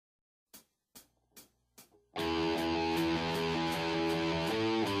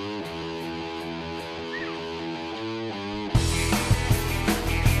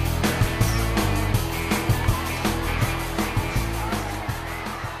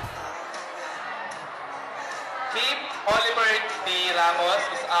Kim Oliver D. Ramos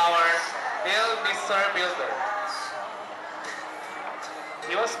is our Little Mr. Builder.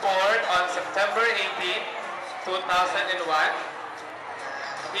 He was born on September 18, 2001.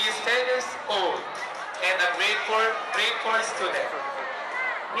 He is 10 years old and a grade 4 student.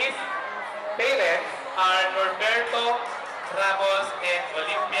 His parents are Norberto Ramos and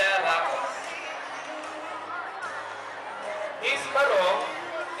Olympia Ramos. His barong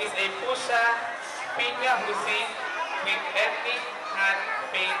is a Fuchsia Piña Husi with ethnic hand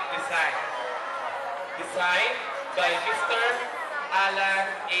paint design. Designed by Mr. Allan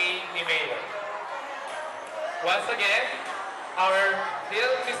A. Neameyer. Once again, our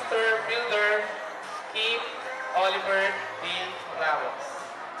Little Mr. Builder, Kim Oliver D. Ramos.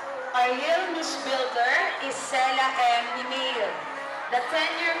 Our Little Miss Builder is Xela M. Neameyer, the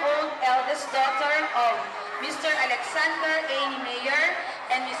 10-year-old eldest daughter of Mr. Alexander A. Neameyer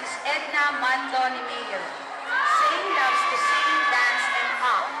and Mrs. Edna Mando Neameyer. Sing loves to sing, dance, and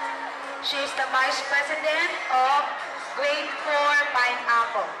act. She is the Vice President of Grade 4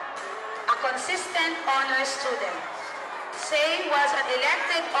 Pineapple, a consistent honor student. Say was an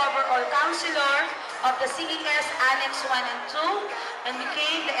elected overall counselor of the CES Annex 1 and 2 and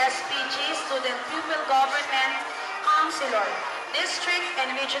became the SPG Student Pupil Government Counselor, District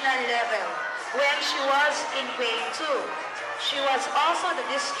and Regional level when she was in Grade 2. She was also the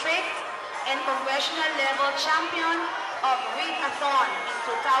District and Congressional level champion of Readathon in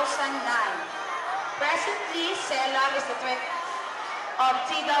 2009. Presently, Xela is the director of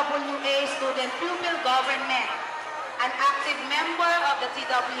TWA Student Pupil Government, an active member of the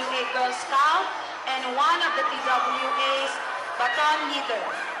TWA Girl Scout, and one of the TWA's baton leader.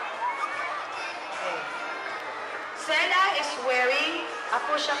 Xela is wearing a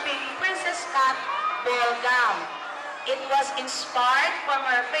Fuchsia pink princess cut ball gown. It was inspired from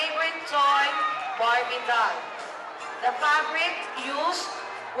her favorite toy, Barbie doll. The fabric used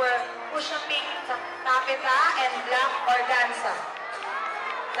were Fuchsia pink taffeta and black organza.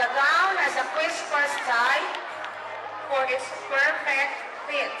 The gown has a crisscross tie for its perfect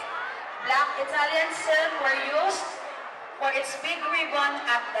fit. Black Italian silk were used for its big ribbon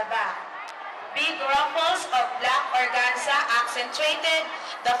at the back. Big ruffles of black organza accentuated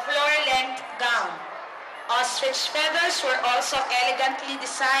the floor-length gown. Ostrich feathers were also elegantly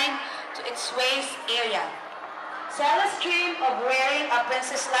designed to its waist area. Xela's dream of wearing a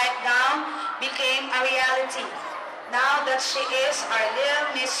princess-like gown became a reality now that she is our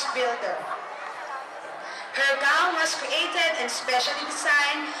Little Miss Builder. Her gown was created and specially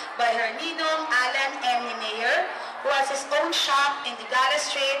designed by her ninong Allan A. Neameyer, who has his own shop in Digala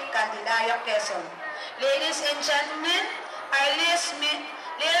Street, Candelaria, Quezon. Ladies and gentlemen, our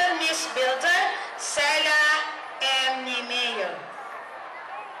Little Miss Builder, Xela M. Neameyer.